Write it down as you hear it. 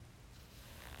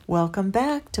Welcome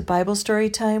back to Bible Story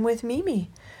Time with Mimi.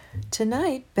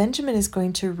 Tonight, Benjamin is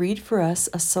going to read for us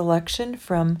a selection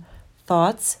from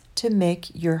Thoughts to Make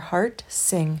Your Heart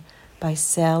Sing by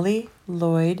Sally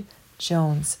Lloyd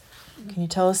Jones. Can you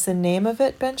tell us the name of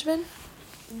it, Benjamin?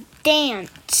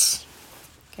 Dance.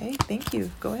 Okay, thank you.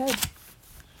 Go ahead.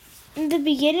 In the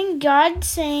beginning, God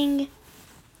sang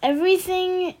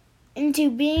everything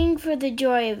into being for the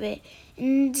joy of it,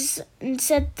 and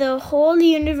set the whole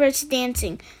universe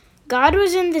dancing. God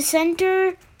was in the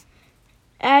center,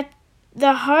 at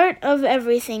the heart of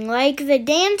everything, like the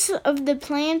dance of the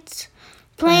planets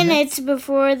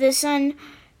before the sun,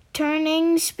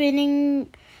 turning, spinning,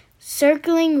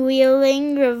 circling,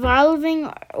 wheeling,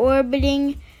 revolving,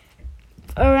 orbiting,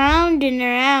 around and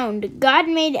around. God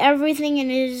made everything in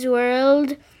His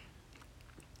world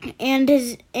and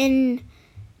in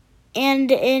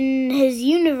His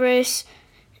universe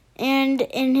and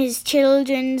in His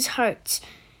children's hearts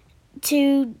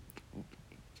to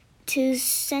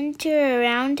center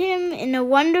around Him in a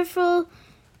wonderful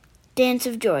dance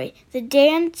of joy. The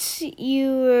dance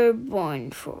you were born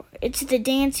for. It's the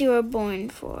dance you were born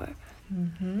for.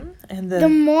 And The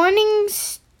morning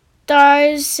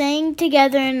stars sang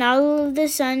together, and all of the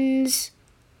sons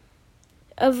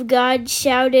of God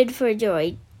shouted for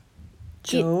joy.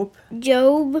 Job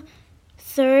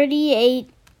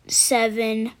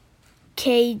 38:7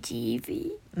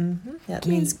 KJV. That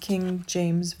means King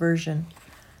James Version.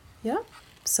 Yeah,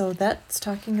 so that's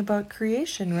talking about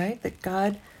creation, right? That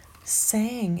God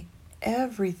sang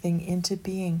everything into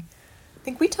being. I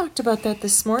think we talked about that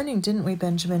this morning, didn't we,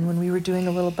 Benjamin, when we were doing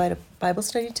a little bit of Bible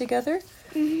study together?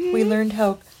 We learned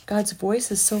how God's voice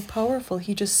is so powerful.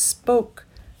 He just spoke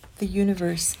the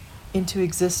universe into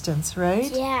existence,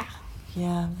 right? Yeah.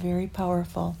 Yeah, very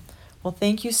powerful. Well,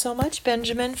 thank you so much,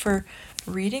 Benjamin, for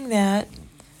reading that.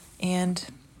 And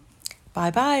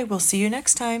bye-bye. We'll see you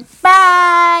next time.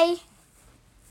 Bye.